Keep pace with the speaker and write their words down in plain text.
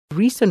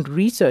Recent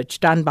research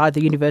done by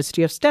the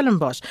University of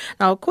Stellenbosch.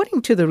 Now,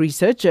 according to the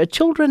research,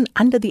 children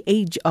under the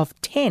age of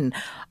 10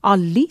 are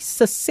least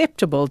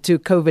susceptible to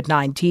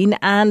COVID-19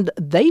 and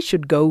they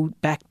should go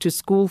back to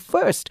school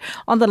first.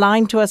 On the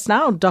line to us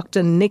now,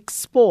 Dr. Nick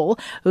Spall,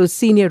 who's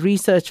Senior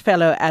Research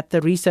Fellow at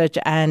the Research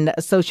and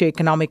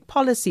Socioeconomic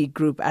Policy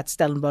Group at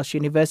Stellenbosch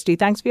University.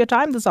 Thanks for your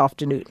time this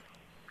afternoon.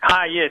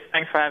 Hi, yes,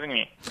 thanks for having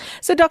me.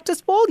 So, Dr.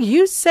 Spall,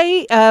 you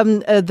say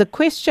the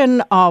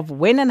question of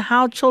when and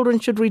how children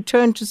should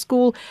return to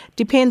school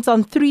depends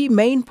on three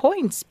main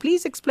points.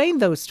 Please explain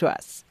those to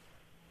us.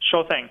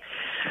 Sure thing.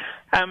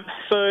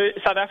 So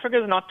South Africa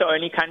is not the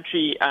only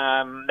country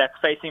that's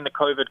facing the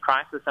COVID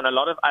crisis, and a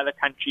lot of other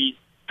countries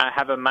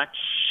have a much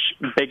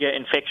bigger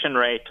infection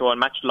rate or a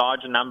much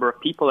larger number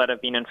of people that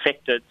have been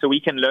infected, so we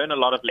can learn a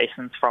lot of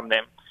lessons from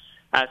them.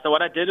 So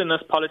what I did in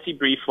this policy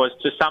brief was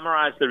to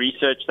summarize the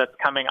research that's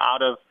coming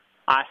out of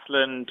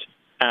Iceland,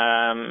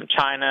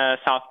 China,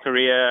 South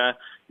Korea,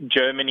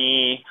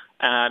 Germany,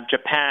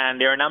 Japan.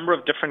 There are a number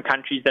of different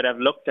countries that have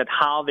looked at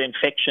how the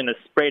infection is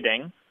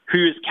spreading,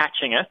 who is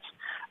catching it,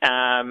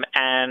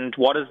 and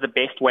what is the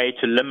best way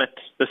to limit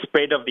the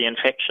spread of the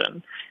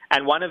infection.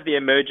 And one of the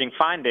emerging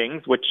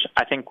findings, which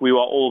I think we were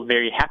all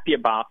very happy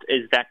about,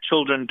 is that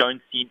children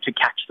don't seem to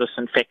catch this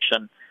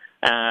infection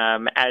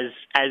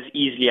as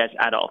easily as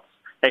adults.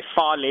 They're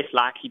far less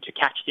likely to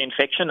catch the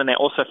infection, and they're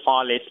also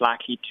far less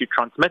likely to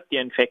transmit the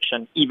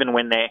infection, even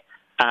when they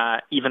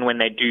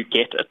do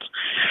get it.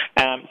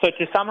 So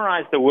to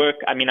summarize the work,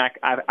 I mean, as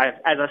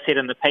I said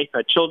in the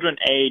paper, children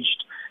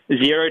aged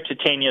 0 to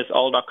 10 years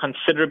old are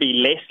considerably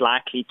less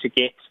likely to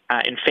get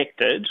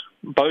infected,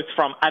 both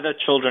from other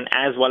children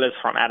as well as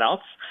from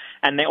adults,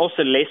 and they're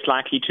also less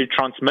likely to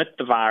transmit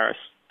the virus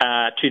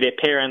to their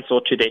parents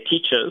or to their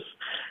teachers.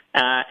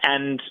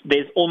 And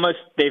there are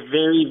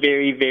very,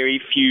 very,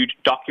 very few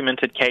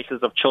documented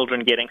cases of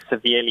children getting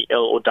severely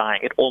ill or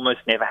dying. It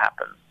almost never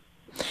happens.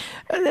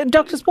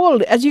 Dr.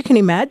 Spall, as you can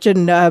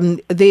imagine,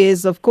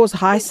 there's, of course,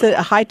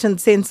 a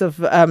heightened sense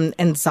of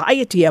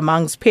anxiety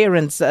amongst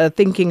parents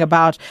thinking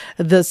about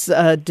this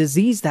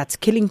disease that's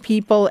killing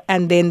people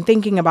and then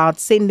thinking about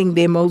sending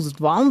their most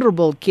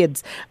vulnerable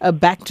kids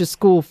back to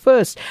school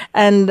first.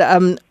 And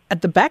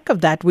at the back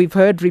of that, we've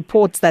heard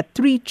reports that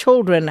 3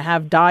 children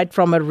have died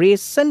from a rare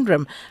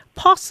syndrome,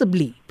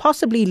 possibly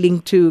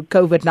linked to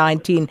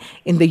COVID-19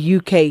 in the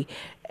UK.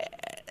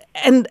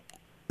 And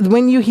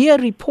when you hear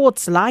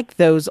reports like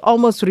those,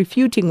 almost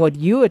refuting what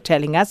you are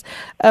telling us,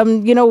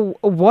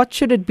 what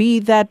should it be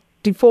that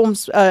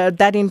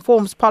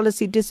informs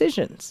policy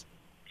decisions?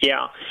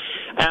 Yeah.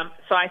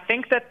 So I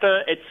think that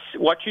it's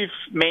what you've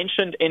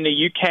mentioned in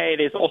the UK.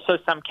 There's also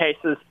some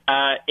cases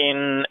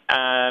in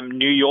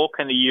New York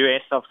and the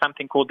US of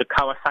something called the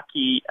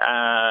Kawasaki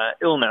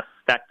illness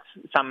that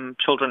some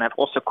children have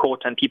also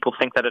caught, and people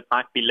think that it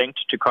might be linked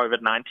to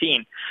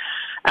COVID-19.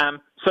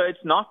 So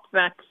it's not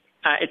that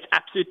it's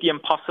absolutely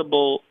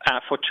impossible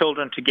for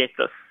children to get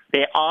this.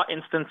 There are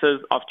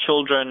instances of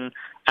children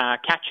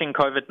catching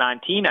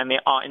COVID-19, and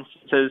there are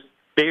instances,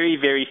 very,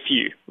 very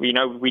few.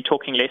 We're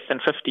talking less than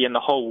 50 in the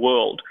whole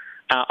world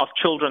of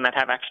children that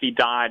have actually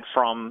died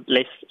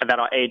that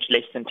are aged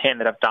less than 10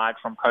 that have died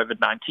from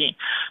COVID-19.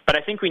 But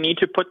I think we need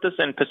to put this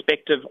in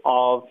perspective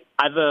of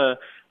other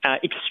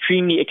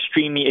extremely,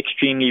 extremely,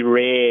 extremely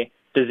rare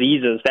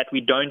diseases that we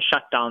don't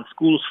shut down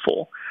schools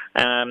for.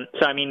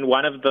 So, I mean,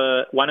 one of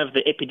the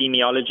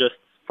epidemiologists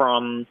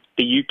from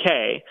the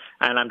UK,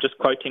 and I'm just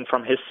quoting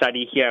from his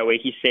study here, where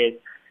he says,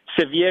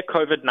 severe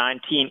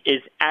COVID-19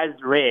 is as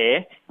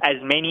rare as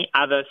many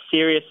other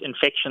serious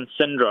infection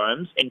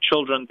syndromes in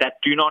children that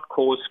do not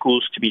cause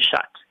schools to be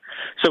shut.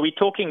 So we're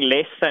talking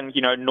less than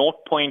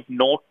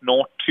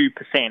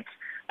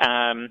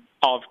 0.002%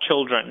 of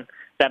children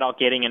that are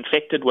getting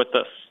infected with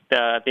this. There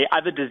are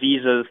other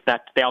diseases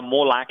that they are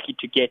more likely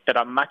to get that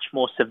are much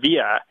more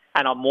severe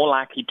and are more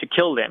likely to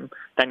kill them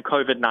than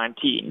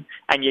COVID-19,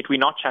 and yet we're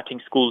not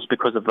shutting schools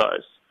because of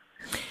those.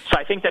 So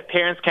I think that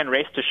parents can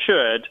rest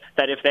assured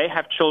that if they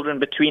have children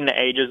between the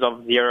ages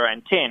of 0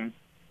 and 10,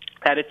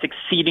 that it's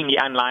exceedingly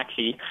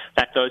unlikely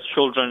that those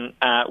children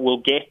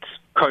will get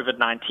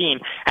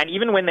COVID-19. And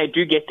even when they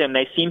do get them,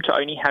 they seem to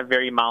only have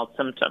very mild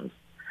symptoms.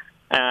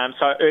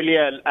 So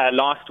earlier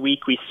last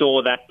week, we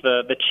saw that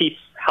the chief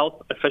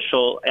health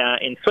official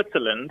in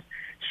Switzerland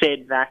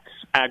said that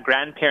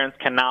grandparents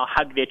can now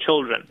hug their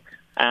children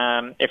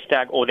or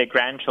their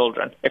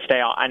grandchildren if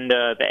they are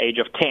under the age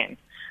of 10.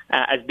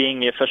 As being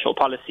the official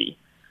policy.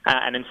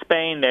 And in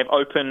Spain, they've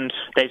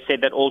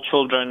said that all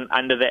children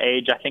under the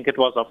age, I think it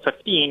was of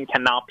 15,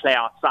 can now play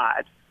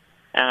outside.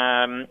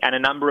 And a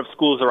number of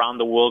schools around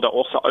the world are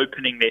also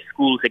opening their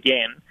schools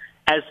again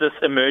as this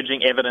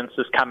emerging evidence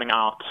is coming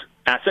out.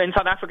 So in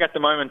South Africa at the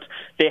moment,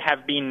 there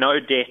have been no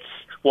deaths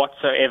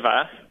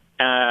whatsoever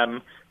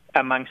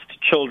amongst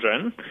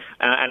children.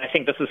 And I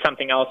think this is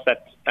something else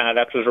that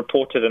was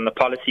reported in the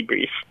policy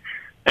brief.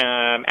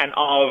 And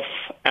of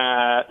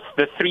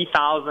the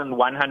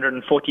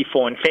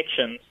 3,144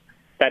 infections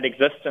that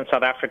exist in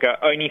South Africa,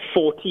 only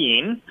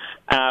 14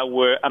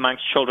 were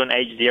amongst children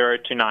aged 0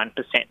 to 9%.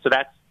 So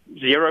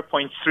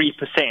 0.3%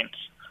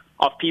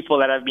 of people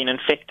that have been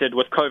infected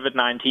with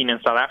COVID-19 in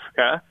South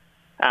Africa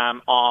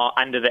are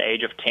under the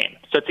age of 10.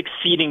 So it's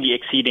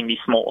exceedingly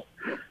small.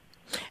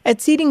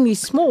 Exceedingly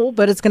small,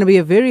 but it's going to be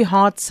a very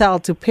hard sell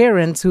to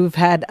parents who've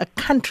had a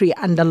country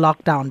under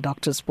lockdown,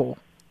 Dr. Spoor.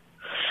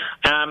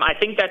 I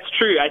think that's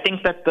true. I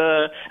think that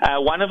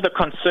one of the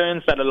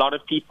concerns that a lot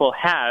of people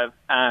have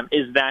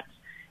is that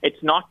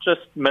it's not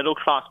just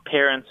middle-class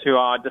parents who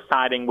are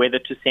deciding whether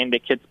to send their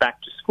kids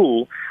back to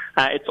school.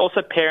 It's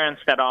also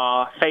parents that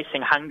are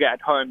facing hunger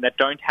at home that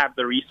don't have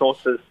the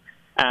resources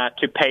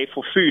to pay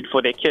for food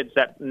for their kids,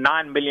 that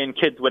 9 million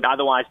kids would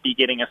otherwise be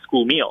getting a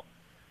school meal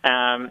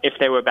if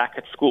they were back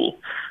at school.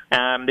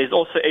 There's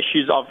also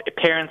issues of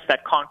parents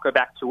that can't go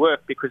back to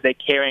work because they're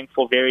caring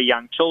for very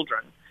young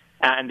children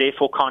and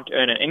therefore can't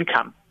earn an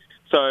income.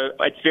 So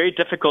it's very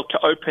difficult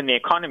to open the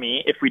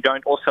economy if we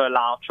don't also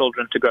allow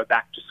children to go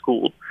back to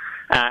school.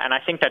 And I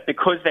think that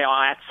because they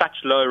are at such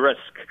low risk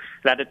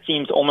that it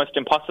seems almost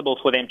impossible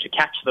for them to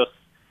catch this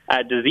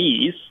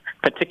disease,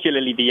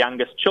 particularly the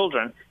youngest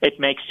children, it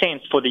makes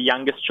sense for the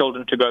youngest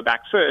children to go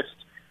back first.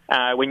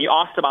 When you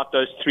asked about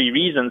those three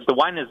reasons, the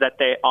one is that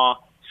they are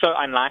so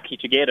unlikely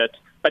to get it,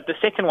 but the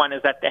second one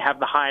is that they have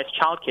the highest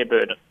childcare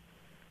burden.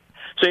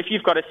 So if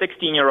you've got a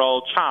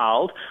 16-year-old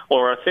child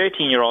or a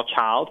 13-year-old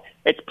child,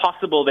 it's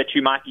possible that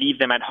you might leave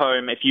them at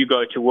home if you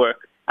go to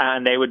work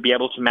and they would be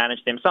able to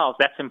manage themselves.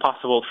 That's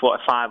impossible for a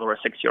 5 or a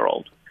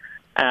 6-year-old.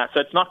 So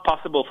it's not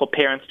possible for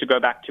parents to go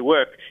back to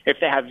work if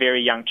they have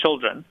very young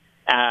children.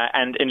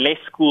 And unless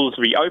schools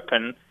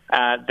reopen,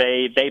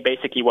 they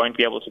basically won't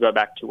be able to go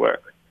back to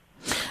work.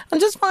 And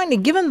just finally,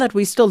 given that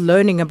we're still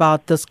learning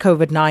about this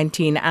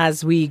COVID-19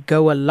 as we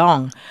go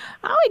along,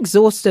 how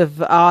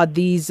exhaustive are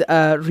these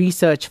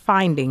research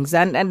findings?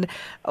 And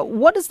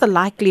what is the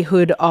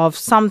likelihood of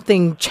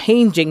something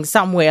changing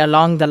somewhere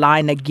along the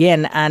line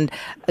again and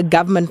a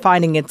government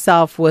finding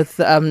itself with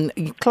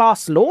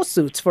class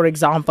lawsuits, for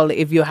example,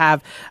 if you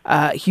have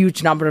a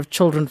huge number of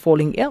children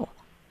falling ill?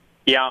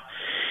 Yeah.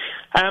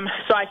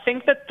 So I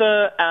think that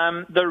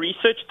the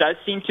research does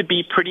seem to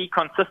be pretty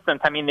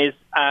consistent. I mean,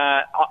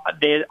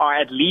 there are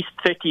at least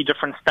 30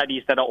 different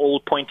studies that are all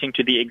pointing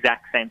to the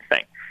exact same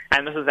thing.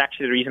 And this is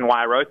actually the reason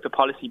why I wrote the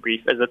policy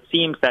brief, is it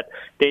seems that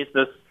there's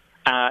this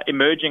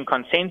emerging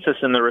consensus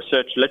in the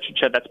research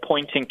literature that's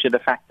pointing to the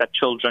fact that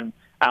children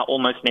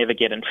almost never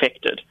get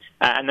infected.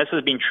 And this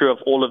has been true of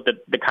all of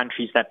the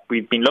countries that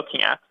we've been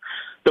looking at.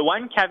 The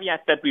one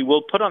caveat that we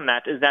will put on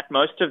that is that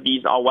most of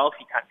these are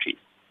wealthy countries.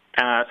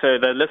 So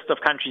the list of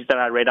countries that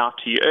I read out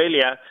to you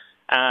earlier,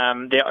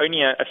 there are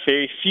only a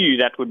very few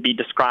that would be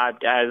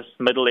described as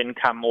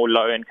middle-income or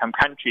low-income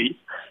countries,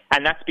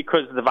 and that's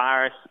because the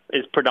virus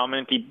is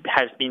predominantly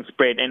has been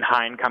spread in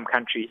high-income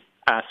countries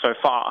so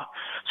far.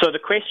 So the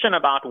question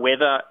about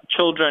whether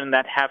children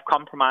that have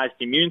compromised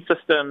immune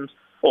systems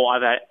or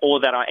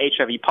that are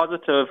HIV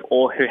positive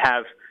or who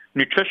have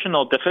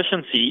nutritional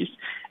deficiencies,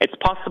 it's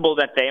possible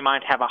that they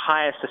might have a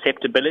higher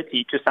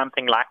susceptibility to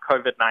something like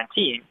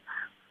COVID-19.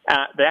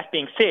 That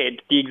being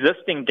said, the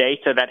existing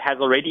data that has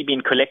already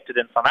been collected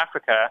in South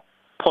Africa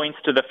points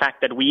to the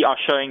fact that we are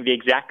showing the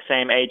exact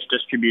same age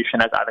distribution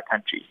as other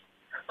countries.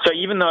 So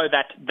even though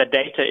that the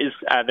data is,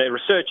 the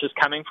research is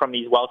coming from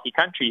these wealthy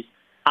countries,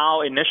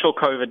 our initial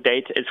COVID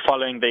data is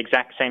following the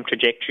exact same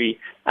trajectory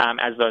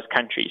as those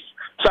countries.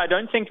 So I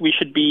don't think we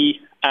should be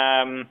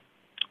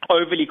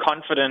overly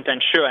confident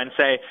and sure and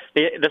say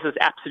this is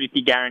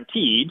absolutely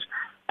guaranteed.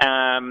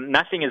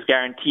 Nothing is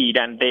guaranteed,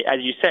 and as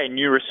you say,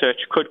 new research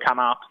could come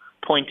out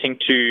pointing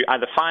to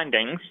other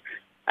findings.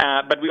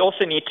 But we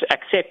also need to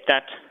accept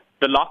that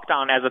the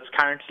lockdown as it's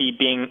currently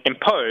being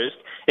imposed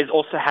is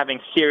also having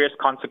serious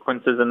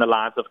consequences in the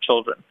lives of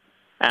children.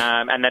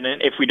 And then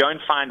if we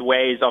don't find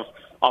ways of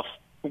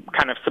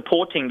kind of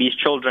supporting these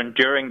children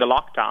during the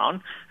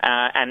lockdown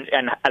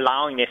and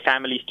allowing their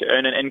families to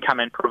earn an income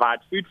and provide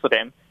food for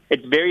them,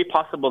 it's very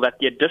possible that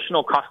the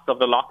additional costs of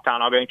the lockdown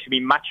are going to be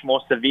much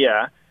more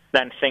severe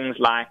than things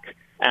like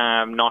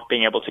not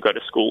being able to go to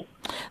school.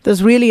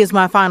 This really is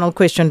my final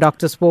question,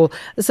 Dr. Spoor.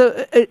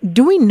 So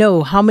do we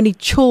know how many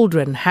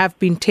children have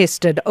been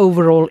tested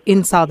overall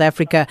in South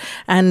Africa?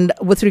 And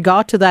with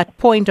regard to that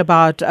point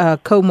about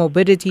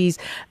comorbidities,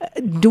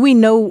 do we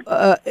know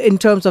in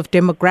terms of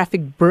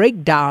demographic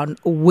breakdown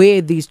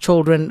where these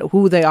children,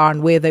 who they are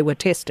and where they were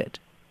tested?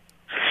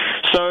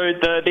 So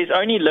there's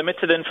only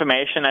limited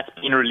information that's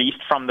been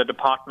released from the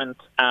Department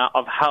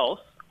of Health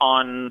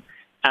on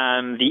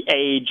the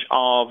age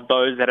of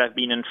those that have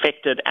been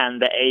infected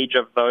and the age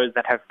of those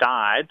that have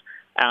died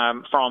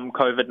from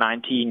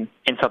COVID-19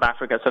 in South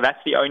Africa. So that's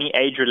the only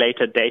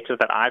age-related data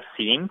that I've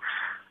seen.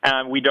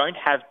 We don't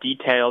have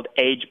detailed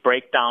age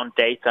breakdown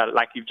data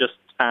like you've just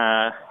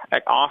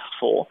asked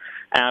for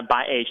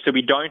by age. So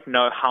we don't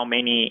know how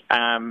many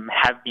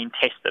have been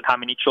tested, how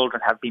many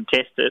children have been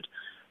tested.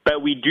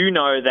 But we do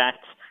know that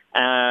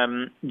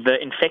the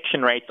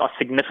infection rates are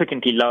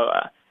significantly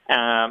lower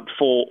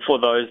for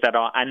those that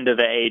are under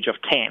the age of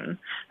 10.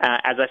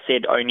 As I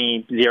said,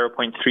 only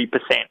 0.3%.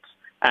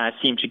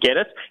 seem to get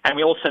it. And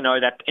we also know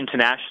that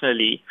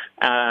internationally,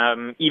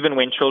 even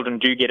when children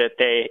do get it,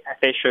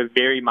 they show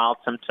very mild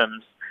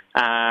symptoms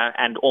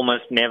and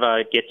almost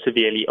never get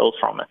severely ill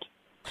from it.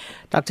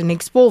 Dr.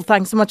 Nick Spall,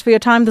 thanks so much for your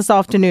time this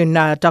afternoon.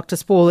 Dr.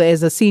 Spall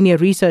is a senior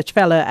research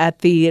fellow at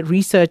the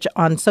Research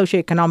on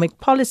Socioeconomic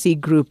Policy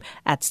Group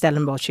at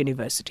Stellenbosch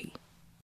University.